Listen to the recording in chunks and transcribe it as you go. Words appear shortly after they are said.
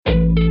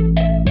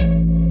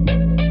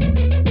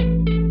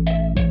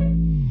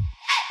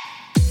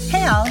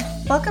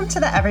Welcome to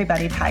the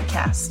Everybody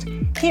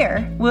Podcast.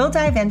 Here, we'll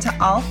dive into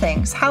all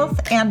things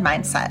health and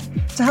mindset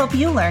to help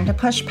you learn to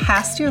push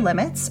past your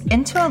limits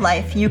into a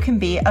life you can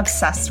be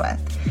obsessed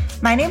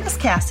with. My name is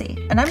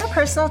Cassie, and I'm a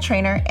personal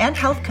trainer and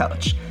health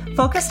coach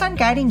focused on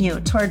guiding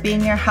you toward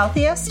being your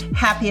healthiest,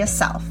 happiest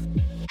self.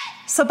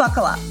 So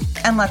buckle up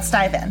and let's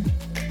dive in.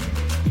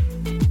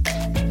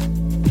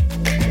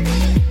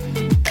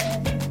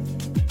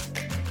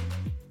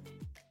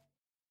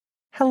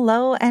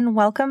 Hello and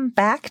welcome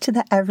back to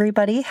the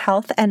Everybody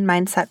Health and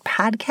Mindset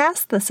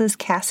Podcast. This is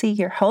Cassie,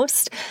 your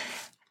host.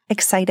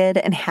 Excited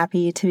and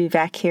happy to be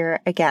back here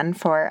again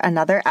for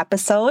another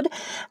episode.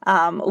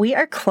 We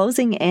are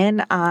closing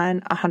in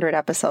on 100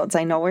 episodes.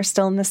 I know we're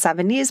still in the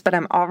 70s, but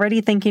I'm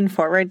already thinking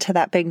forward to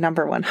that big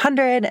number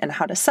 100 and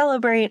how to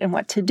celebrate and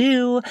what to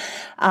do.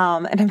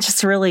 And I'm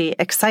just really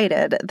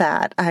excited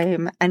that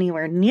I'm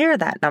anywhere near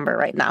that number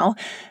right now.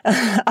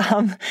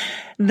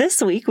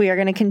 This week, we are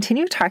going to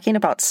continue talking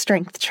about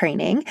strength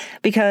training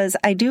because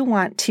I do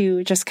want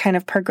to just kind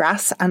of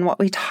progress on what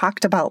we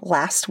talked about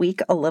last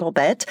week a little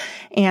bit.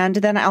 And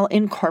then I'll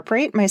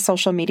incorporate my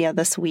social media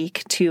this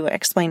week to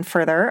explain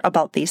further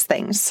about these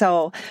things.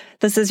 So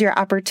this is your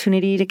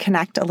opportunity to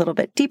connect a little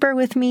bit deeper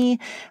with me,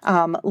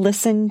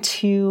 listen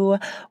to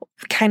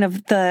kind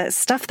of the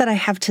stuff that I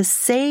have to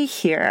say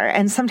here.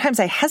 And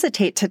sometimes I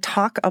hesitate to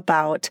talk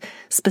about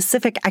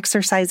specific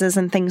exercises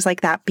and things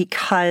like that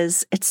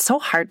because it's so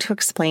hard to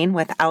explain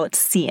without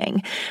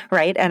seeing,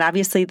 right? And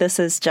obviously this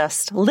is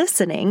just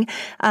listening.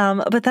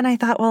 But then I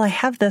thought, well, I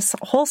have this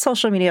whole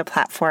social media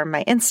platform,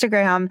 my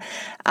Instagram,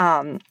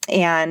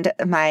 and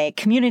my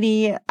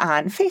community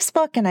on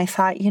Facebook. And I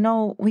thought,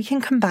 we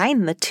can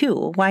combine the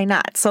two. Why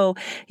not? So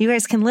you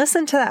guys can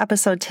listen to the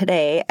episode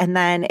today. And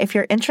then if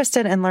you're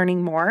interested in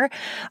learning more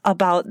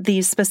about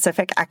these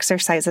specific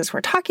exercises we're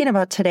talking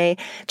about today,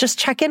 just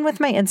check in with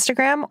my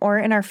Instagram or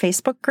in our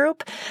Facebook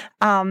group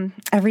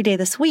every day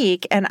this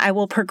week, and I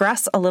will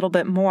progress a little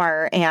bit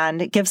more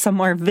and give some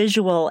more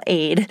visual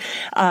aid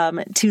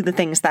to the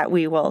things that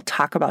we will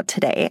talk about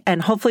today.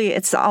 And hopefully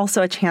it's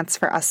also a chance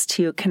for us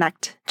to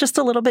connect just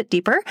a little bit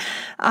deeper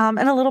and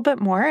a little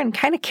bit more and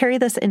kind of carry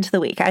this into the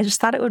week. I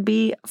just thought it would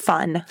be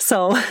fun.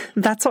 So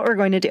that's what we're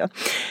going to do.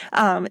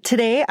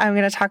 Today, I'm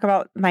going to talk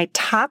about my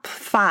top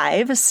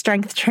 5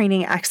 strength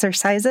training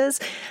exercises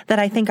that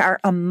I think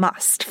are a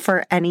must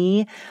for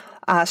any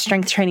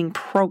strength training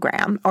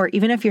program, or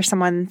even if you're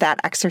someone that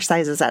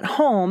exercises at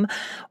home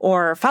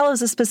or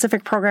follows a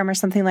specific program or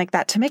something like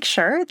that, to make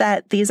sure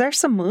that these are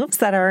some moves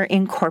that are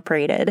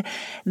incorporated.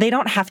 They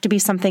don't have to be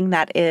something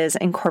that is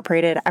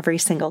incorporated every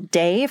single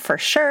day for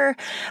sure.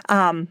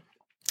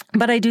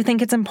 But I do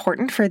think it's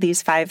important for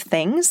these 5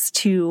 things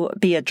to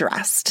be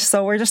addressed.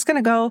 So we're just going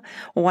to go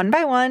one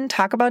by one,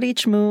 talk about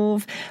each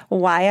move,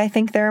 why I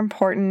think they're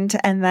important.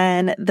 And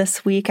then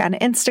this week on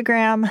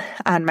Instagram,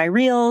 on my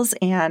reels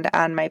and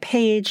on my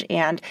page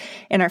and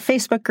in our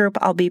Facebook group,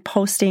 I'll be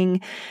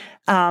posting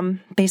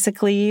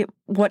basically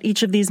what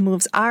each of these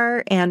moves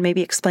are and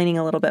maybe explaining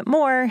a little bit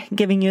more,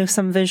 giving you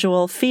some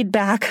visual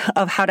feedback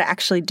of how to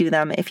actually do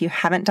them if you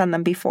haven't done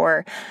them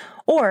before,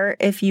 or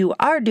if you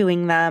are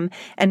doing them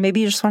and maybe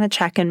you just want to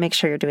check and make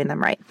sure you're doing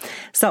them right.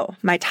 So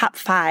my top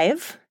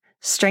 5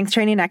 strength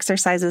training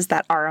exercises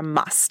that are a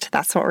must.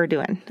 That's what we're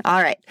doing.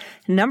 All right.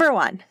 Number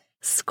 1.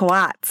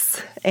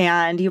 Squats.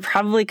 And you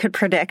probably could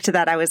predict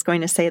that I was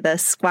going to say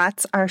this.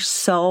 Squats are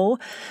so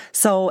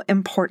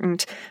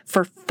important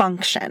for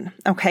function.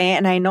 Okay.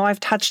 And I know I've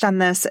touched on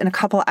this in a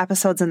couple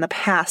episodes in the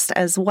past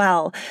as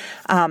well.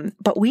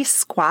 But we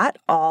squat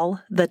all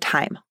the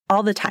time.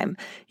 All the time.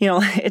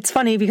 It's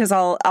funny because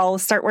I'll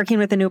start working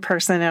with a new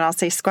person and I'll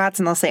say squats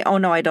and they'll say, oh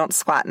no, I don't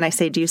squat. And I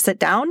say, do you sit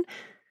down?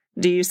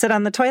 Do you sit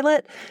on the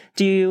toilet?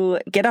 Do you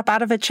get up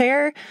out of a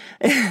chair?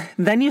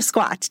 Then you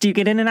squat. Do you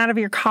get in and out of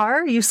your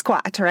car? You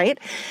squat, right?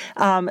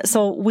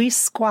 So we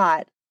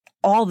squat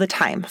all the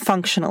time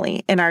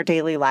functionally in our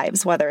daily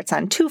lives, whether it's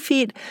on 2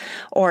 feet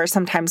or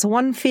sometimes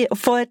 1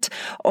 foot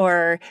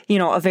or,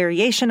 a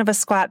variation of a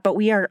squat, but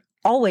we are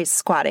always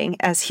squatting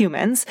as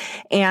humans.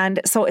 And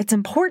so it's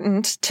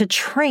important to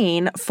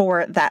train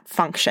for that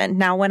function.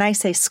 Now, when I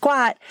say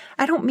squat,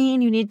 I don't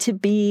mean you need to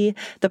be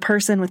the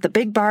person with the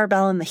big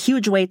barbell and the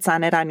huge weights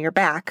on it on your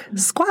back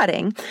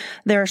squatting.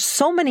 There are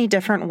so many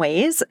different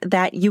ways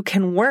that you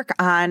can work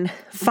on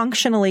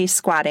functionally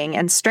squatting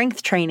and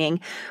strength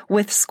training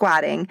with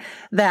squatting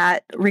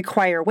that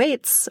require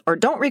weights or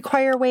don't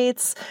require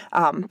weights,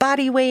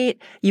 body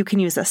weight. You can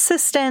use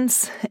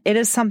assistance. It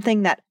is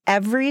something that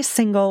every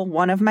single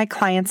one of my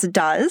clients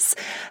does.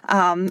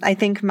 I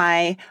think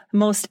my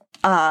most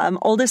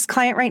oldest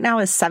client right now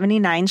is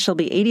 79. She'll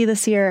be 80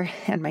 this year.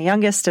 And my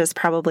youngest is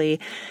probably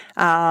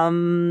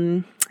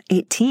 18,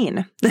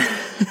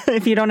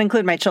 if you don't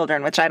include my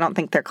children, which I don't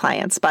think they're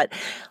clients. But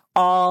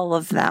all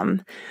of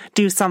them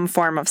do some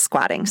form of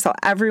squatting. So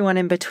everyone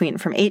in between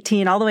from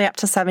 18 all the way up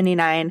to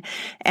 79.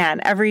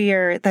 And every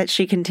year that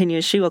she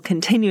continues, she will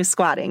continue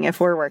squatting if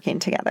we're working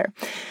together.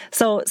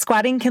 So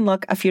squatting can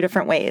look a few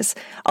different ways.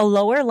 A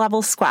lower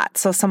level squat.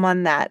 So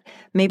someone that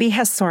maybe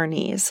has sore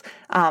knees,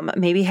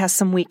 maybe has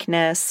some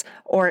weakness,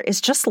 or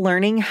is just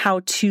learning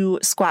how to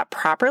squat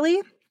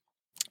properly.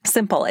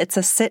 Simple. It's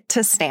a sit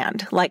to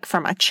stand, like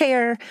from a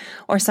chair,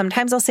 or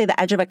sometimes I'll say the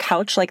edge of a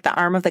couch, like the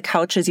arm of the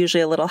couch is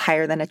usually a little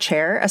higher than a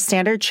chair. A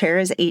standard chair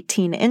is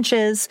 18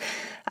 inches.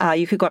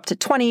 You could go up to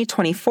 20,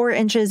 24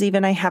 inches.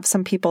 Even I have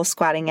some people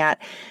squatting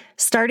at,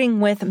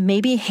 starting with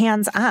maybe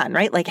hands on,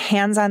 right? Like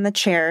hands on the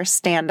chair,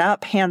 stand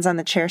up, hands on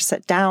the chair,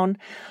 sit down,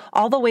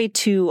 all the way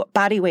to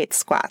body weight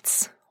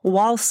squats,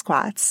 wall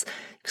squats,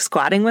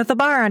 squatting with a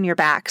bar on your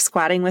back,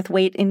 squatting with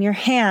weight in your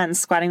hands,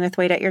 squatting with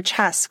weight at your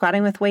chest,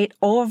 squatting with weight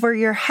over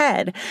your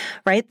head,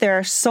 right? There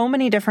are so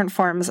many different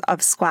forms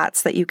of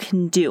squats that you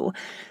can do.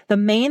 The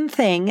main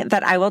thing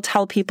that I will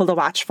tell people to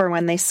watch for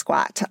when they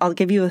squat, I'll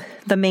give you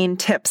the main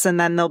tips, and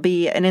then there'll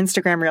be an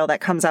Instagram reel that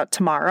comes out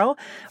tomorrow,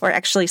 or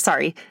actually,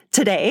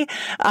 today,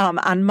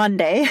 on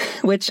Monday,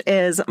 which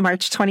is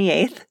March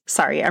 28th.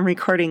 Sorry, I'm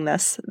recording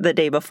this the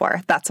day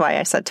before. That's why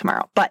I said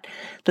tomorrow. But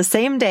the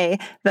same day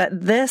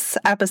that this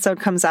episode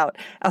comes out,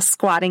 a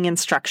squatting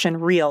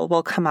instruction reel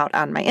will come out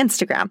on my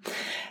Instagram.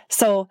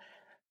 So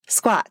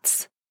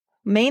squats,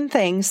 main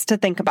things to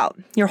think about.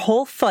 Your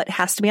whole foot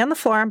has to be on the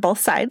floor on both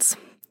sides.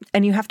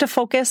 And you have to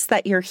focus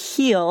that your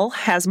heel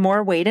has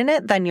more weight in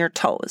it than your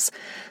toes.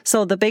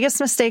 So the biggest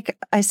mistake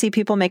I see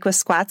people make with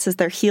squats is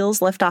their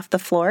heels lift off the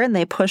floor and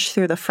they push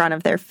through the front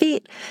of their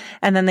feet,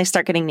 and then they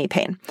start getting knee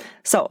pain.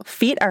 So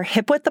feet are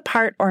hip width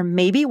apart or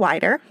maybe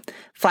wider,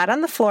 flat on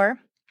the floor.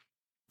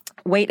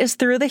 Weight is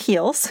through the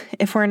heels.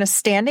 If we're in a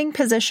standing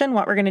position,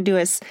 what we're going to do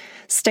is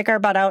stick our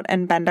butt out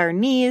and bend our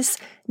knees.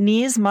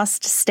 Knees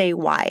must stay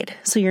wide.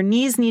 So your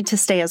knees need to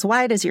stay as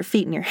wide as your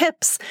feet and your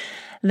hips.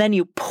 Then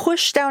you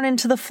push down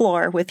into the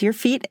floor with your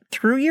feet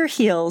through your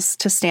heels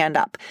to stand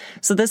up.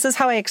 So this is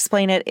how I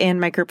explain it in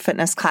my group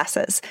fitness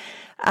classes.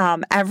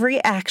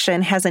 Every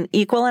action has an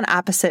equal and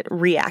opposite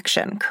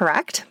reaction,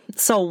 correct?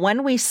 So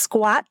when we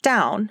squat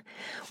down,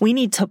 we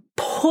need to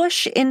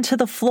push into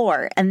the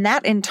floor, and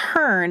that in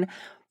turn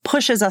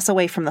pushes us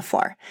away from the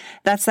floor.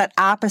 That's that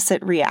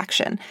opposite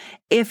reaction.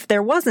 If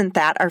there wasn't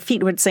that, our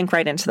feet would sink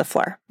right into the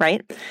floor,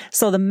 right?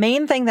 So the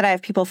main thing that I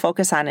have people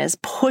focus on is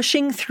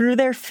pushing through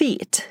their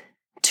feet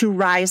to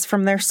rise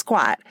from their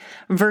squat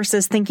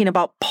versus thinking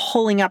about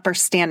pulling up or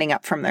standing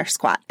up from their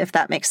squat, if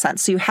that makes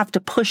sense. So you have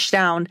to push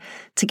down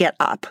to get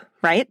up,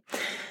 right?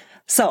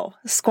 So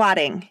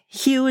squatting,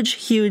 huge,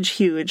 huge,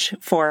 huge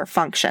for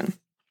function.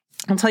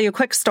 I'll tell you a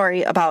quick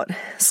story about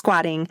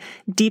squatting,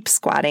 deep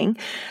squatting,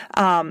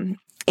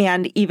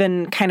 and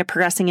even kind of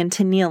progressing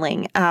into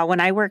kneeling. When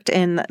I worked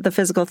in the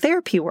physical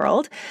therapy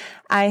world,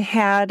 I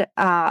had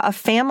a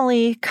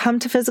family come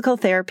to physical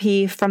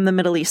therapy from the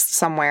Middle East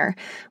somewhere.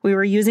 We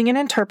were using an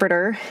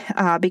interpreter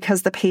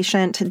because the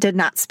patient did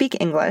not speak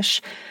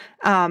English,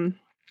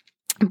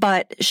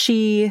 but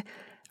she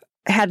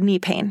had knee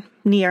pain,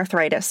 knee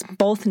arthritis,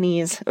 both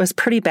knees. It was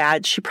pretty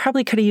bad. She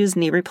probably could have used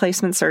knee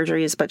replacement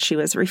surgeries, but she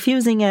was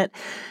refusing it.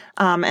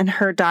 And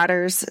her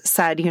daughters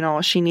said,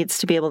 she needs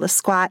to be able to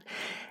squat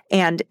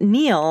and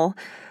kneel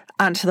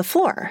onto the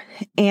floor.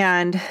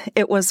 And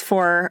it was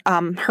for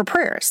her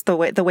prayers, the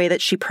way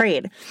that she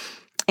prayed.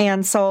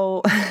 And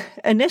so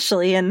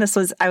initially, and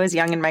I was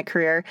young in my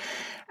career,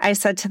 I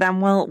said to them,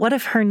 well, what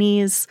if her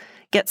knees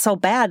get so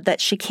bad that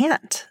she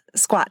can't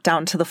squat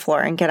down to the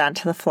floor and get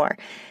onto the floor?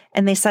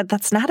 And they said,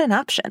 that's not an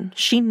option.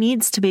 She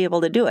needs to be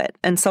able to do it.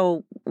 And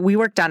so we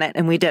worked on it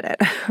and we did it,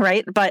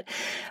 right? But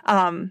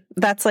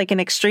that's like an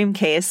extreme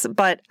case.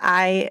 But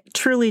I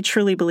truly,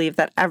 truly believe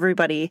that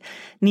everybody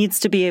needs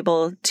to be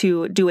able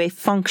to do a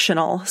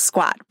functional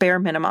squat, bare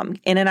minimum,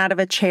 in and out of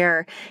a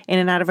chair, in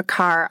and out of a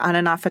car, on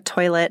and off a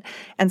toilet.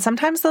 And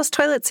sometimes those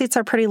toilet seats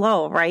are pretty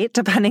low, right?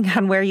 Depending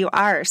on where you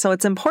are. So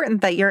it's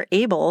important that you're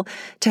able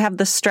to have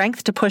the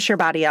strength to push your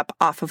body up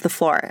off of the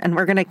floor. And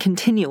we're going to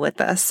continue with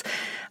this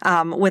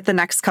with the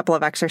next couple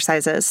of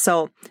exercises.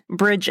 So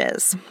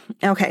bridges.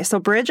 Okay, so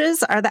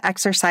bridges are the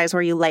exercise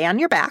where you lay on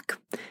your back,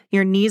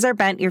 your knees are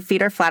bent, your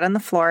feet are flat on the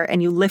floor,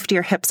 and you lift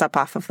your hips up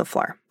off of the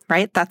floor,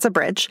 right? That's a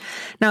bridge.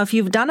 Now, if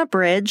you've done a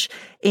bridge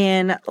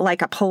in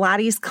like a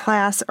Pilates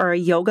class or a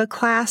yoga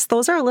class,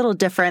 those are a little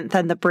different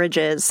than the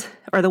bridges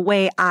or the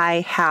way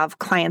I have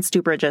clients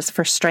do bridges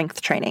for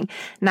strength training.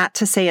 Not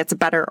to say it's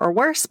better or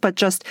worse, but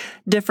just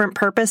different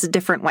purpose,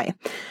 different way.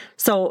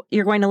 So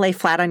you're going to lay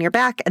flat on your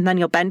back, and then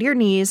you'll bend your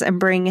knees and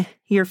bring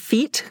your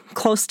feet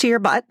close to your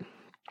butt,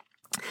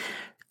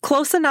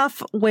 close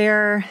enough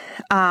where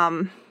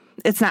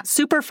it's not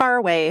super far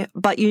away,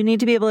 but you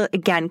need to be able to,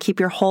 again, keep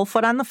your whole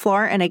foot on the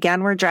floor. And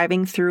again, we're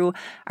driving through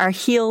our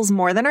heels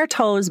more than our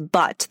toes,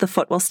 but the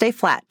foot will stay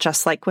flat,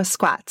 just like with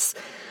squats.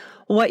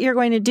 What you're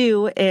going to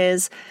do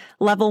is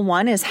level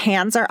 1 is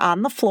hands are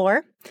on the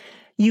floor.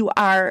 You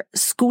are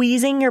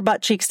squeezing your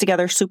butt cheeks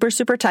together super,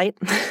 super tight.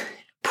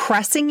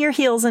 pressing your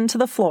heels into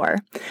the floor,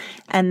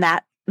 and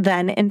that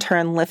then in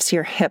turn lifts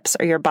your hips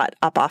or your butt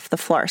up off the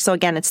floor. So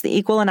again, it's the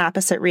equal and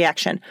opposite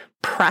reaction.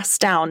 Press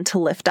down to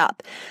lift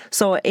up.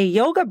 So a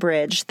yoga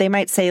bridge, they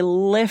might say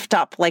lift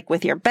up like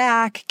with your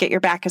back, get your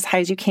back as high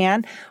as you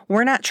can.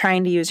 We're not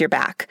trying to use your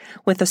back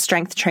with a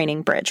strength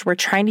training bridge. We're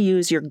trying to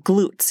use your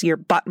glutes, your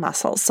butt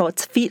muscles. So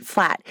it's feet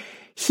flat.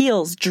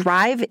 Heels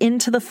drive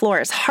into the floor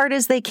as hard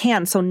as they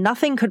can, so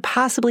nothing could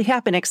possibly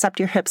happen except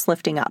your hips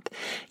lifting up.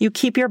 You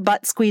keep your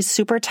butt squeezed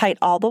super tight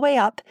all the way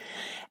up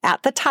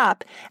at the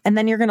top, and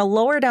then you're going to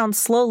lower down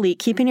slowly,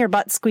 keeping your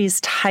butt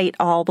squeezed tight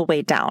all the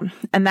way down.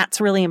 And that's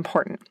really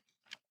important.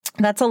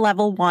 That's a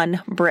level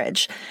 1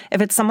 bridge.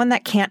 If it's someone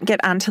that can't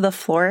get onto the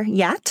floor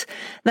yet,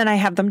 then I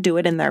have them do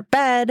it in their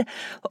bed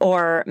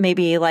or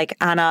maybe like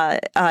on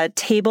a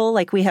table,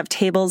 like we have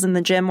tables in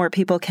the gym where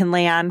people can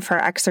lay on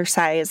for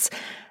exercise.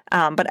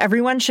 But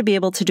everyone should be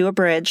able to do a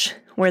bridge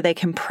where they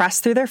can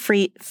press through their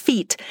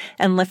feet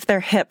and lift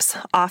their hips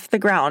off the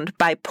ground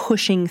by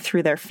pushing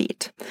through their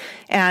feet.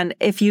 And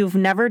if you've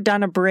never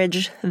done a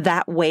bridge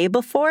that way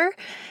before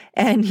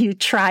and you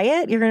try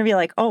it, you're going to be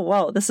like, oh,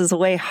 whoa, this is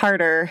way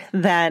harder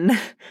than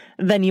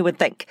you would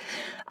think.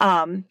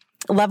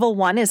 Level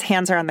 1 is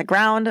hands are on the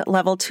ground.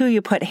 Level 2,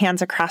 you put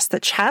hands across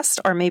the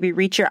chest or maybe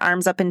reach your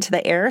arms up into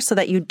the air so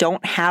that you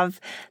don't have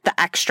the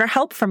extra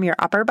help from your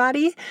upper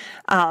body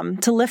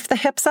to lift the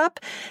hips up.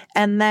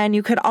 And then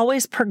you could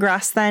always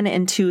progress then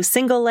into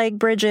single leg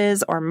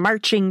bridges or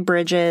marching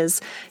bridges.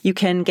 You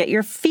can get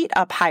your feet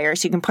up higher.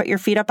 So you can put your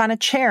feet up on a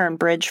chair and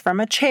bridge from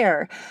a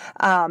chair.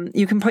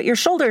 You can put your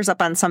shoulders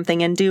up on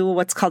something and do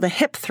what's called a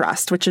hip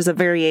thrust, which is a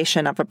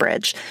variation of a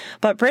bridge.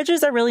 But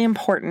bridges are really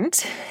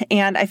important.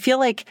 And I feel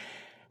like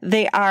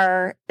they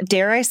are,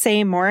 dare I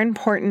say, more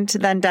important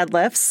than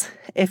deadlifts.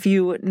 If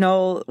you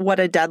know what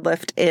a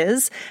deadlift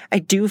is, I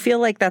do feel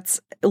like that's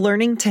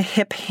learning to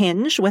hip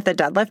hinge with a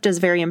deadlift is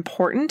very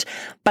important,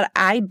 but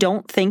I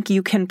don't think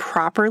you can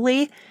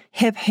properly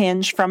hip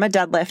hinge from a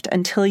deadlift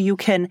until you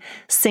can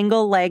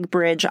single leg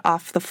bridge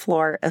off the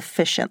floor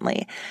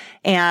efficiently.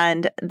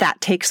 And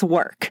that takes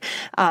work.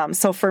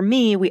 So for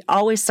me, we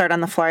always start on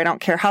the floor. I don't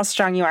care how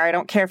strong you are. I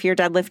don't care if you're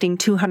deadlifting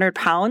 200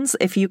 pounds.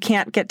 If you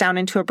can't get down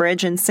into a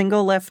bridge and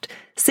single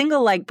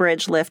leg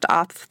bridge lift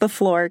off the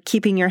floor,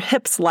 keeping your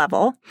hips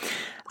level,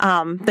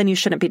 then you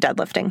shouldn't be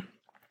deadlifting.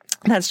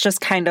 That's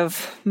just kind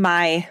of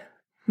my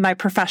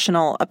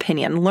professional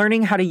opinion.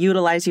 Learning how to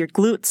utilize your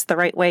glutes the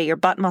right way, your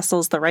butt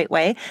muscles the right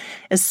way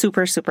is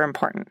super, super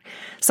important.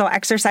 So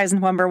exercise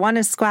number 1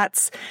 is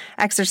squats.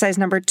 Exercise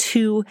number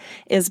 2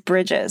 is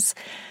bridges.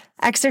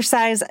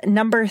 Exercise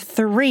number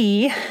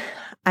 3,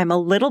 I'm a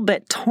little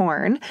bit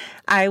torn.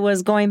 I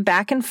was going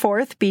back and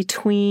forth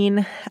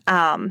between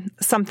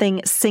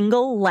something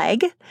single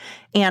leg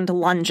and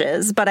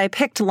lunges, but I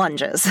picked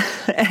lunges,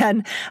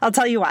 and I'll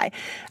tell you why.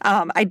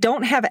 I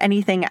don't have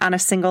anything on a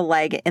single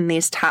leg in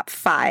these top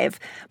 5,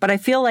 but I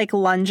feel like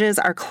lunges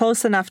are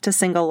close enough to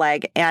single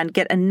leg and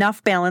get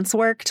enough balance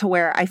work to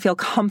where I feel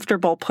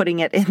comfortable putting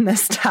it in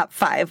this top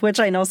 5, which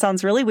I know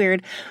sounds really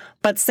weird.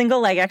 But single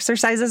leg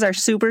exercises are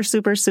super,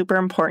 super, super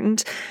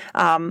important.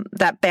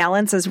 That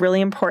balance is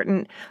really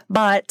important,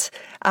 but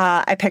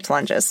I picked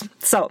lunges.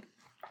 So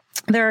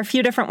there are a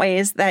few different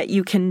ways that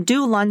you can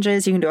do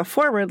lunges. You can do a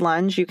forward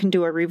lunge. You can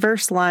do a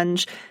reverse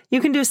lunge.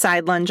 You can do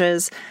side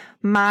lunges.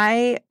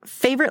 My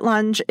favorite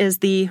lunge is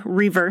the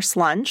reverse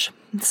lunge.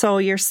 So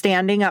you're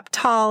standing up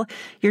tall,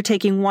 you're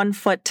taking one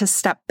foot to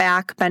step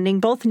back, bending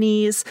both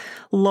knees,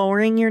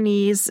 lowering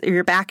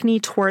your back knee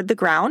toward the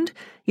ground.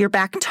 Your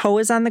back toe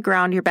is on the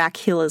ground, your back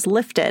heel is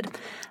lifted.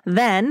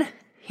 Then,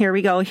 here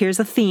we go, here's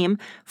a theme,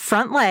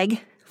 front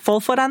leg, full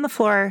foot on the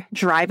floor,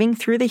 driving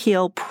through the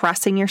heel,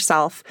 pressing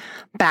yourself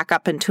back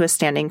up into a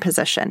standing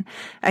position.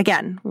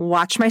 Again,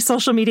 watch my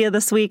social media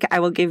this week. I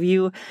will give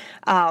you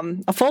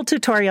a full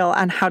tutorial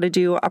on how to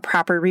do a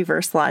proper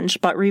reverse lunge,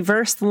 but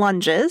reverse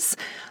lunges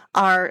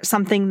are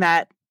something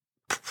that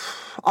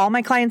all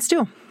my clients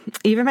do.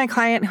 Even my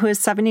client who is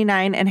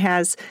 79 and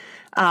has,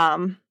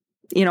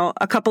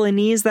 a couple of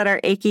knees that are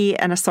achy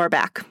and a sore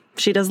back.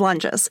 She does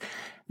lunges.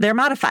 They're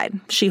modified.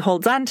 She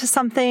holds on to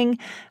something.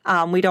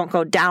 We don't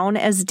go down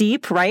as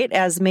deep, right?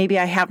 As maybe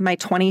I have my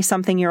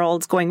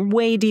 20-something-year-olds going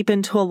way deep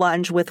into a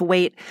lunge with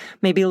weight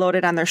maybe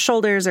loaded on their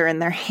shoulders or in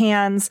their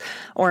hands,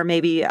 or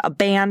maybe a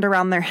band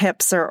around their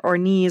hips or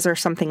knees or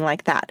something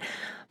like that.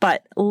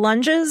 But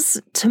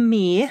lunges, to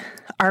me,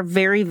 are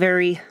very,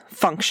 very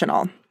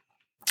functional.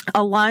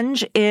 A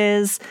lunge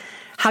is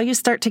how you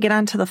start to get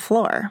onto the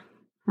floor,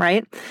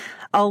 right?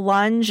 A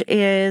lunge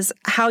is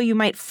how you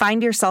might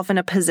find yourself in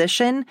a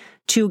position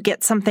to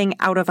get something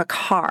out of a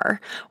car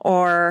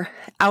or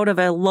out of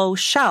a low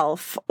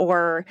shelf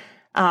or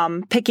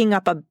picking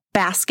up a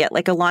basket,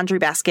 like a laundry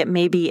basket,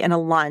 maybe in a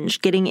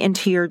lunge, getting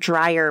into your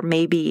dryer,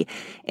 maybe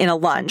in a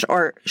lunge,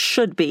 or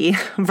should be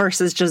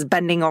versus just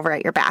bending over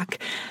at your back.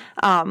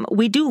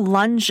 We do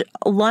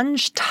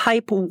lunge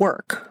type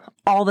work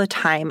all the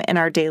time in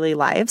our daily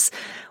lives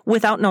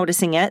without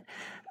noticing it.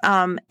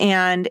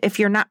 And if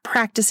you're not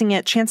practicing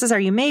it, chances are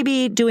you may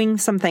be doing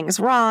some things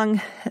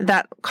wrong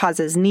that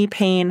causes knee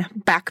pain,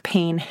 back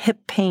pain, hip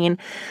pain,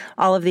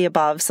 all of the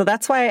above. So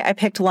that's why I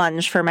picked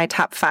lunge for my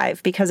top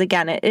 5, because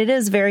again, it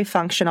is very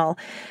functional.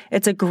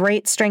 It's a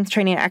great strength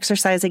training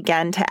exercise,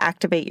 again, to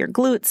activate your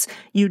glutes.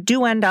 You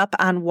do end up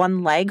on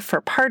one leg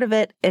for part of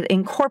it. It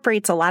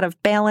incorporates a lot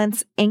of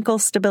balance, ankle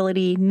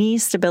stability, knee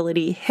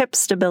stability, hip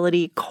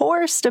stability,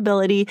 core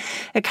stability.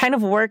 It kind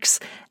of works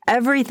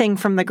everything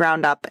from the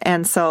ground up.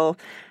 And so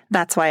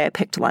that's why I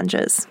picked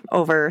lunges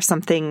over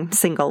something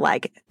single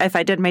leg. If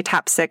I did my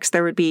top 6,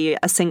 there would be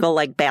a single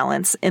leg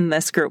balance in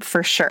this group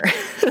for sure.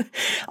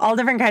 All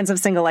different kinds of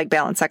single leg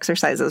balance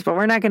exercises, but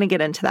we're not going to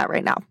get into that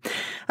right now.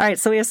 All right,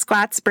 so we have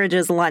squats,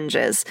 bridges,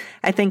 lunges.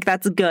 I think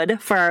that's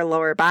good for our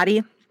lower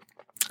body.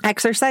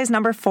 Exercise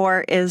number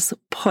 4 is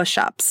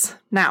push-ups.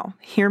 Now,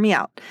 hear me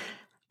out.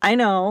 I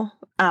know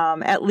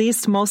at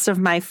least most of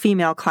my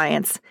female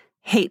clients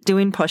hate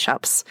doing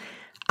push-ups.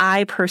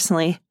 I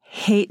personally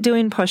hate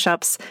doing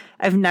push-ups.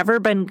 I've never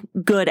been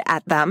good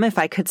at them, if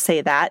I could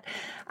say that.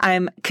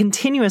 I'm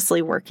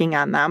continuously working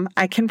on them.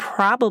 I can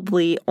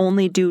probably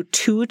only do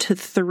 2 to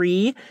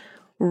 3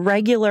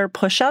 regular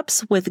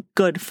push-ups with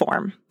good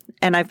form,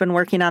 and I've been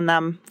working on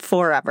them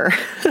forever.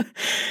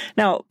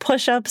 Now,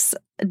 push-ups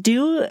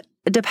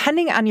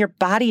depending on your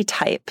body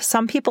type,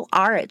 some people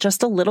are at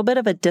just a little bit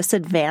of a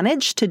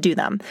disadvantage to do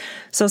them.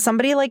 So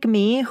somebody like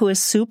me who is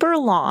super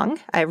long,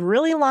 I have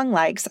really long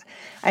legs,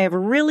 I have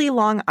really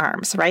long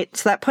arms, right?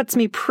 So that puts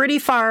me pretty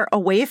far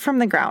away from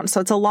the ground.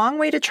 So it's a long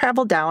way to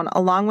travel down,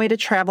 a long way to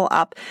travel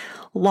up,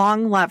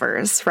 long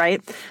levers,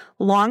 right?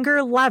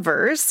 Longer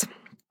levers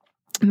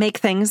make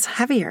things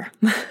heavier,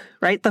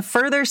 right? The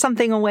further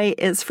something away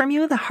is from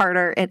you, the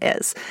harder it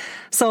is.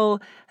 So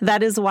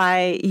that is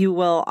why you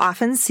will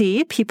often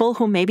see people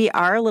who maybe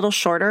are a little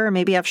shorter or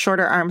maybe have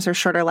shorter arms or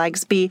shorter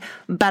legs be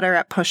better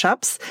at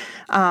push-ups.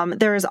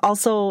 There is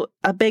also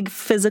a big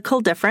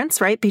physical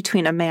difference, right,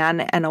 between a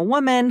man and a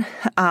woman.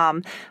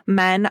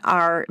 Men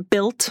are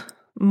built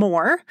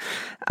more,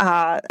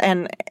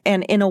 and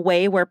in a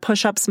way where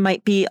push-ups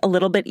might be a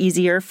little bit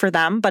easier for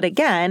them. But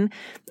again,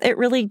 it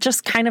really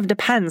just kind of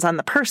depends on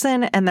the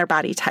person and their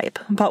body type.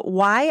 But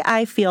why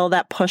I feel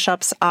that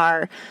push-ups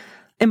are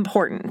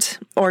important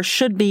or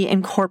should be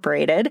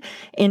incorporated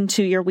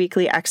into your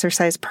weekly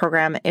exercise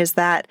program is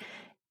that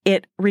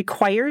it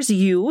requires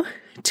you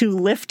to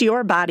lift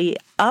your body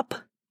up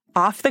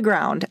off the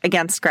ground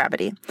against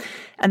gravity.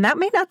 And that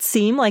may not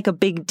seem like a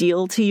big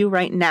deal to you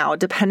right now,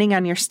 depending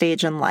on your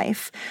stage in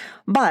life.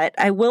 But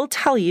I will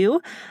tell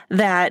you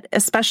that,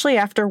 especially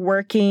after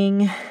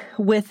working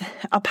with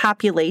a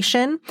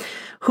population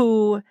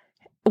who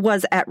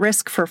was at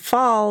risk for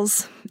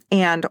falls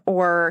and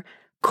or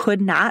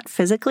could not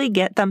physically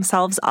get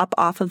themselves up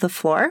off of the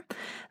floor,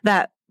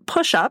 that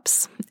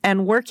push-ups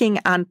and working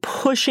on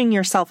pushing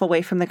yourself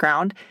away from the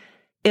ground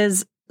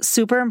is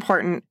super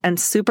important and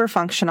super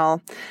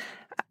functional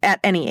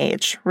at any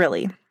age,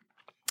 really.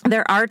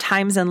 There are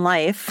times in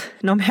life,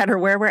 no matter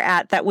where we're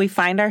at, that we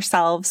find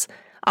ourselves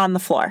on the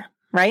floor,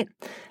 right?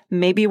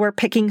 Maybe we're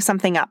picking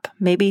something up.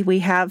 Maybe we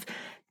have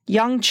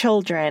young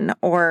children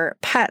or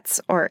pets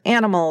or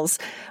animals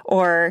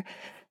or,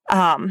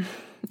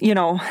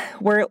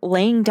 we're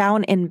laying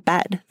down in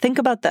bed. Think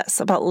about this,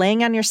 about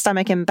laying on your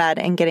stomach in bed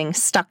and getting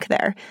stuck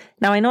there.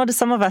 Now, I know to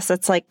some of us,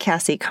 it's like,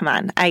 Cassie, come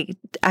on. I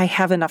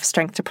have enough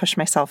strength to push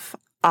myself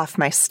off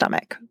my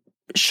stomach.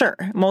 Sure,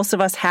 most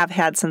of us have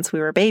had since we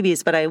were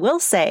babies, but I will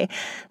say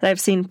that I've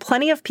seen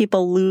plenty of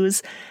people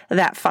lose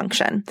that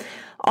function.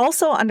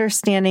 Also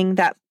understanding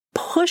that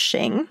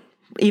pushing,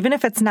 even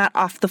if it's not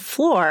off the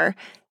floor,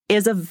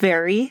 is a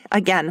very,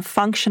 again,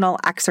 functional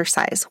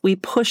exercise. We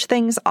push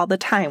things all the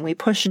time. We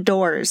push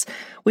doors.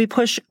 We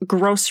push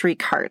grocery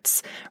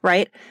carts,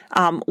 right?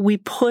 We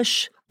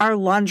push our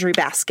laundry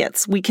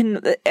baskets.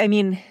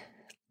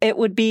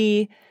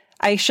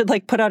 I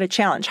should put out a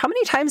challenge. How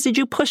many times did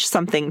you push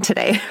something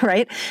today,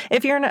 right?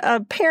 If you're a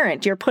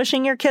parent, you're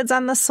pushing your kids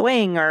on the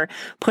swing or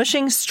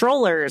pushing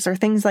strollers or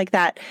things like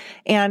that.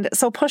 And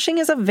so pushing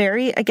is a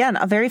very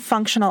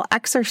functional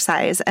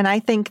exercise. And I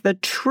think the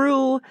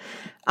true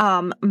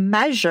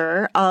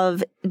measure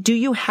of do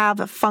you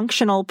have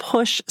functional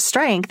push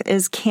strength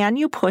is, can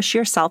you push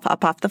yourself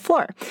up off the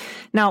floor?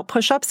 Now,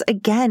 push-ups,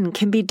 again,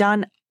 can be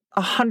done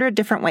 100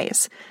 different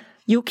ways.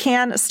 You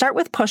can start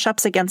with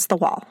push-ups against the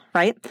wall,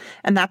 right?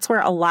 And that's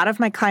where a lot of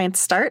my clients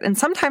start. And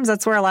sometimes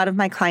that's where a lot of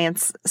my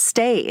clients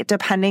stay,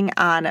 depending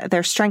on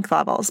their strength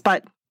levels.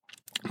 But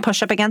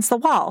push up against the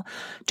wall,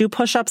 do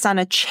push-ups on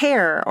a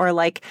chair or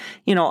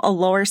a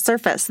lower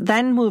surface,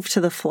 then move to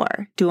the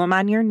floor, do them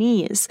on your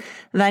knees.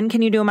 Then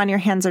can you do them on your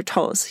hands or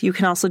toes? You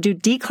can also do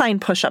decline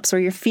push-ups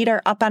where your feet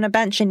are up on a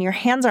bench and your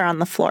hands are on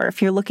the floor if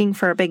you're looking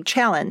for a big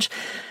challenge.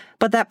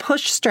 But that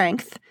push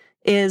strength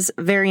is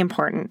very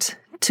important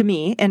to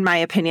me, in my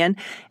opinion,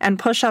 and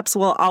push-ups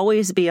will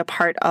always be a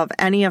part of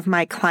any of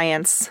my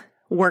clients'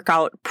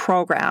 workout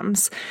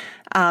programs.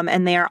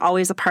 And they are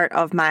always a part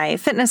of my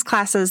fitness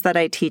classes that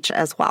I teach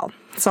as well.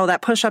 So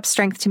that push-up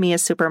strength to me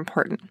is super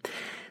important.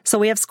 So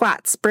we have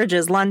squats,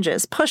 bridges,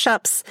 lunges,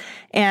 push-ups,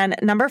 and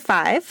number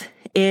 5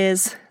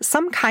 is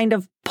some kind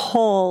of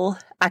pull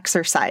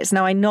exercise.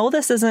 Now, I know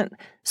this isn't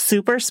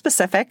super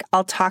specific.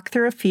 I'll talk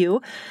through a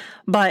few,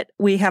 but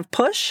we have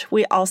push.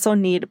 We also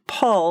need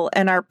pull,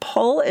 and our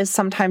pull is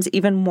sometimes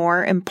even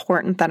more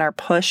important than our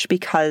push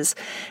because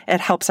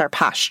it helps our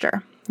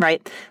posture,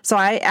 right? So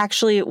I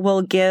actually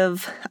will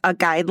give a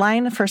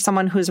guideline for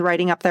someone who's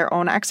writing up their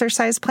own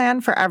exercise plan.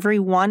 For every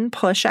 1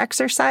 push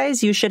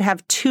exercise, you should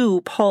have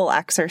 2 pull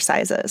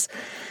exercises.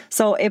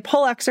 So a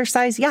pull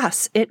exercise,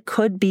 yes, it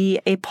could be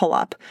a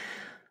pull-up.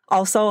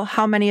 Also,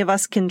 how many of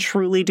us can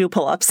truly do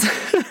pull-ups?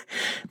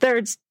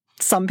 There's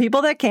some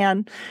people that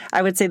can.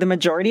 I would say the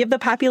majority of the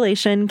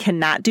population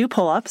cannot do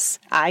pull-ups.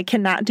 I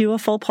cannot do a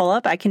full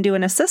pull-up. I can do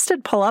an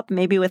assisted pull-up,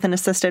 maybe with an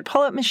assisted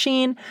pull-up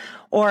machine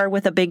or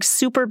with a big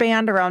super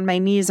band around my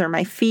knees or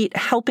my feet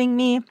helping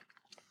me.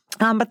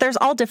 But there's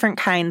all different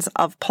kinds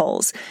of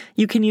pulls.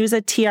 You can use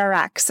a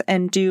TRX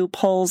and do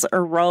pulls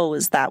or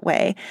rows that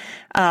way.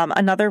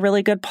 Another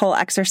really good pull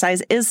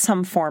exercise is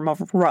some form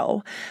of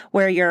row,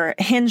 where you're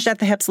hinged at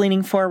the hips,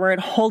 leaning forward,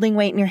 holding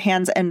weight in your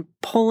hands and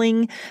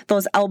pulling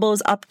those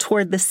elbows up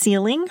toward the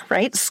ceiling,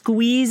 right?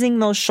 Squeezing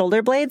those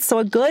shoulder blades. So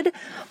a good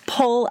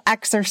pull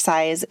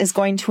exercise is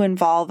going to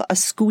involve a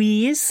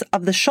squeeze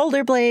of the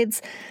shoulder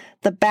blades,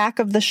 the back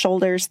of the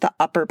shoulders, the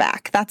upper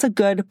back. That's a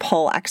good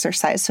pull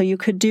exercise. So you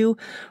could do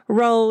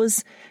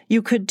rows,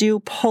 you could do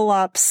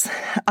pull-ups.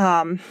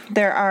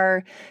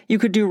 You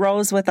could do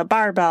rows with a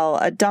barbell,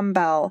 a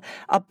dumbbell,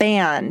 a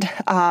band.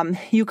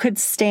 You could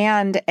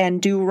stand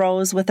and do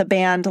rows with a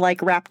band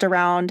like wrapped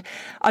around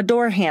a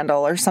door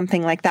handle or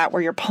something like that,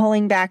 where you're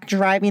pulling back,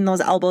 driving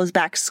those elbows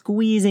back,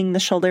 squeezing the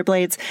shoulder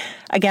blades.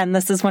 Again,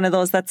 this is one of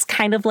those that's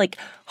kind of like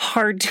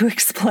hard to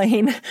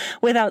explain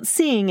without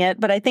seeing it,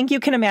 but I think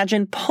you can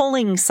imagine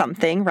pulling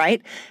something,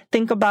 right?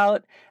 Think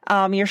about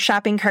your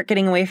shopping cart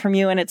getting away from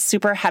you and it's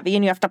super heavy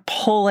and you have to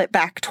pull it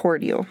back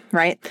toward you,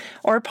 right?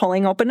 Or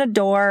pulling open a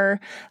door.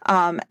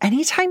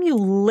 Anytime you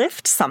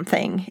lift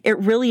something, it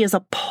really is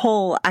a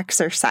pull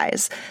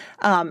exercise.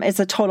 It's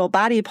a total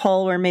body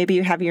pull where maybe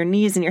you have your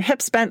knees and your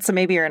hips bent, so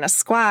maybe you're in a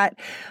squat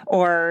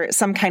or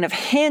some kind of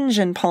hinge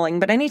in pulling,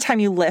 but anytime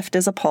you lift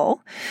is a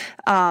pull.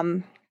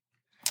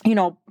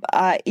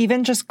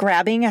 Even just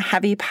grabbing a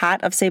heavy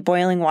pot of, say,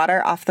 boiling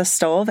water off the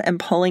stove and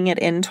pulling it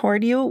in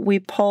toward you, we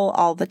pull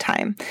all the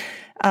time.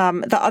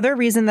 The other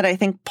reason that I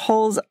think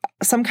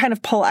some kind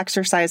of pull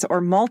exercise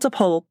or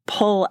multiple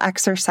pull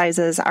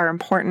exercises are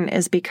important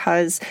is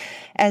because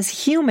as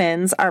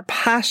humans, our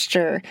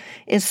posture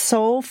is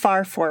so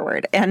far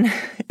forward. And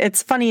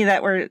it's funny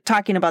that we're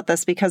talking about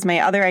this because my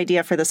other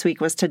idea for this week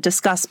was to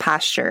discuss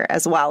posture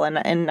as well.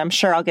 And I'm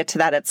sure I'll get to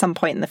that at some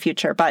point in the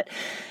future. But,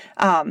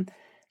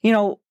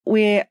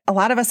 a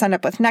lot of us end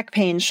up with neck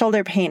pain,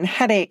 shoulder pain,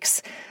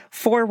 headaches,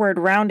 forward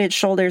rounded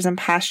shoulders and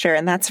posture,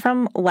 and that's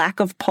from lack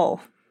of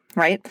pull,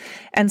 right?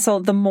 And so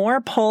the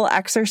more pull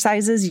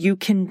exercises you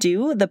can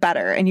do, the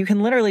better. And you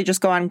can literally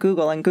just go on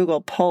Google and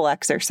Google pull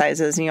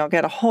exercises and you'll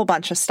get a whole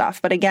bunch of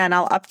stuff. But again,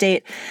 I'll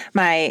update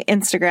my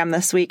Instagram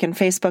this week and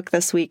Facebook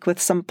this week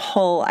with some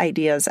pull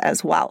ideas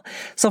as well.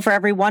 So for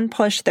every 1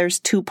 push, there's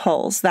 2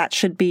 pulls. That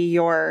should be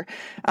your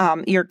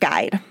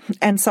guide.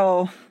 And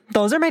so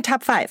those are my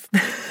top 5.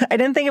 I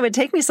didn't think it would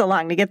take me so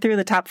long to get through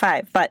the top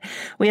 5, but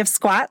we have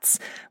squats,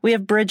 we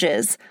have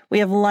bridges, we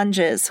have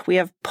lunges, we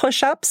have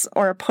push-ups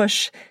or a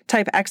push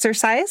type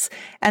exercise,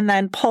 and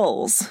then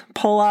pulls,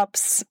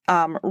 pull-ups,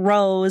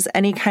 rows,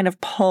 any kind of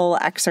pull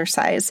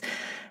exercise.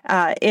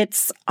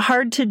 It's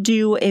hard to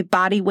do a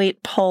body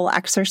weight pull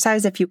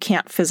exercise if you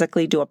can't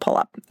physically do a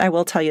pull-up. I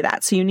will tell you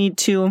that. So you need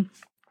to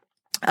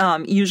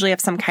usually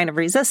have some kind of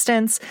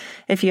resistance.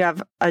 If you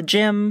have a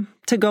gym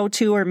to go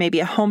to or maybe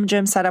a home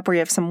gym setup where you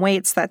have some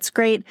weights, that's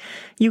great.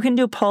 You can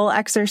do pull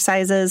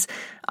exercises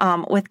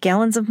with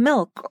gallons of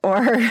milk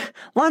or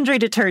laundry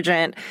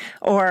detergent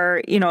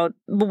or,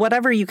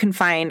 whatever you can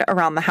find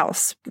around the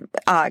house,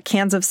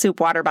 cans of soup,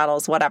 water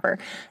bottles, whatever.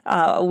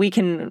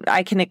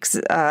 I can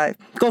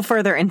go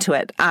further into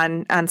it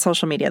on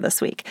social media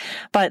this week.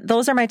 But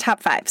those are my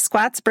top 5: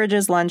 squats,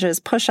 bridges, lunges,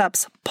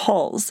 push-ups,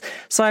 pulls.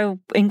 So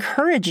I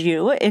encourage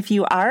you, if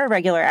you are a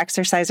regular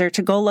exerciser,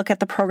 to go look at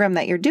the program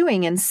that you're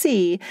doing and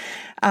see,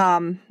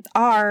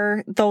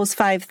 are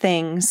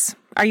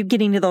you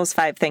getting to those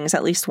 5 things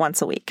at least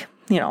once a week?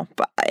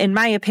 In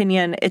my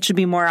opinion, it should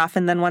be more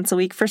often than once a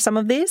week for some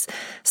of these.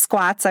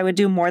 Squats, I would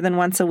do more than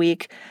once a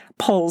week.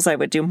 Pulls, I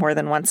would do more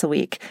than once a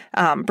week.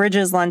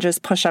 Bridges, lunges,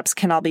 push-ups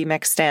can all be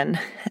mixed in.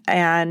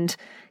 And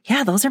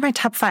yeah, those are my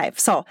top 5.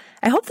 So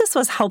I hope this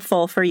was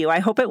helpful for you. I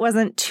hope it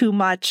wasn't too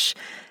much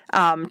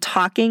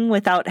talking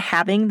without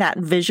having that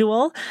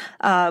visual.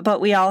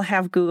 But we all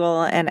have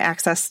Google and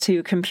access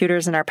to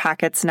computers in our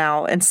pockets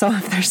now. And so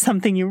if there's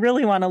something you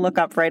really want to look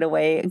up right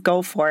away,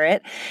 go for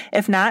it.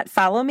 If not,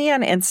 follow me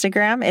on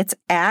Instagram. It's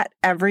at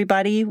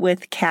Everybody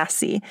with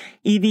Cassie,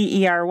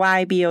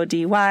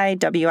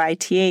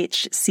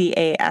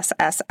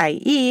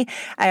 EveryBodywithCassie.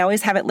 I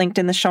always have it linked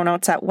in the show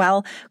notes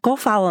go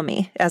follow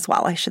me as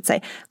well, I should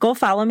say. Go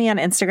follow me on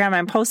Instagram.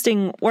 I'm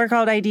posting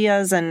workout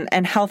ideas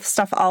and health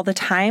stuff all the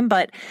time,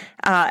 but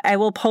I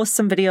will post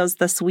some videos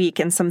this week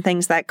and some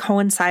things that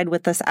coincide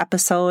with this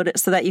episode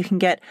so that you can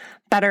get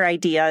better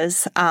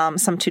ideas.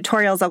 Some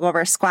tutorials. I'll go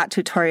over a squat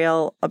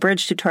tutorial, a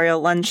bridge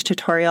tutorial, lunge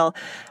tutorial,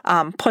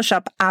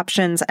 push-up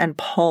options, and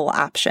pull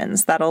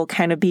options. That'll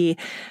kind of be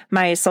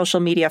my social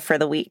media for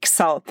the week.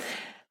 So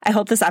I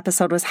hope this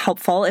episode was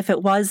helpful. If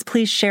it was,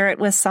 please share it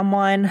with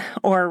someone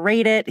or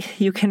rate it.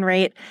 You can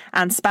rate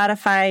on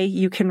Spotify.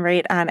 You can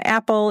rate on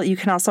Apple. You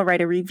can also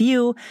write a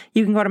review.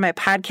 You can go to my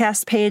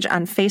podcast page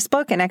on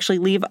Facebook and actually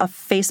leave a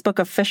Facebook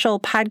official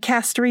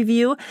podcast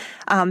review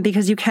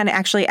because you can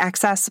actually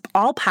access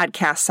all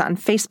podcasts on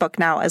Facebook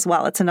now as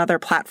well. It's another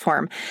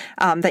platform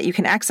that you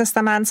can access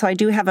them on. So I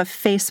do have a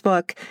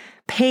Facebook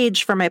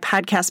page for my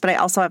podcast, but I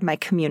also have my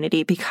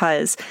community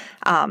because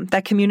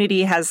that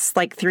community has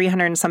like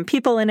 300 and some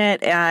people in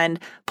it, and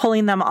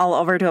pulling them all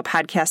over to a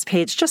podcast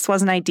page just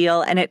wasn't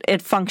ideal, and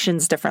it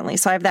functions differently.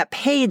 So I have that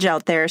page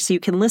out there so you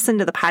can listen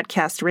to the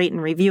podcast, rate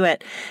and review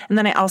it. And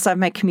then I also have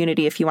my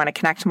community if you want to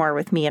connect more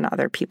with me and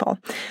other people.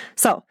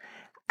 So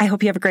I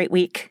hope you have a great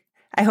week.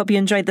 I hope you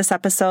enjoyed this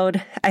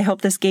episode. I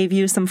hope this gave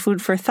you some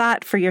food for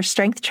thought for your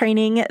strength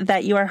training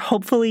that you are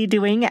hopefully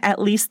doing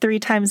at least 3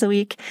 times a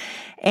week.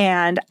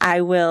 And I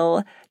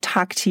will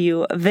talk to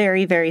you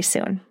very, very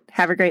soon.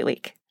 Have a great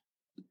week.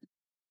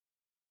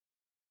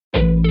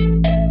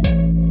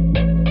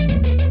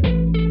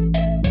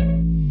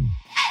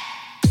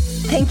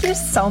 Thank you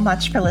so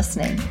much for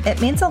listening.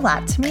 It means a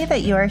lot to me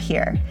that you are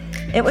here.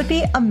 It would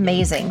be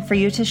amazing for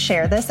you to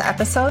share this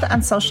episode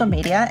on social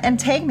media and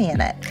tag me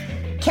in it.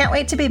 Can't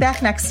wait to be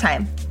back next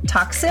time.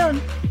 Talk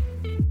soon.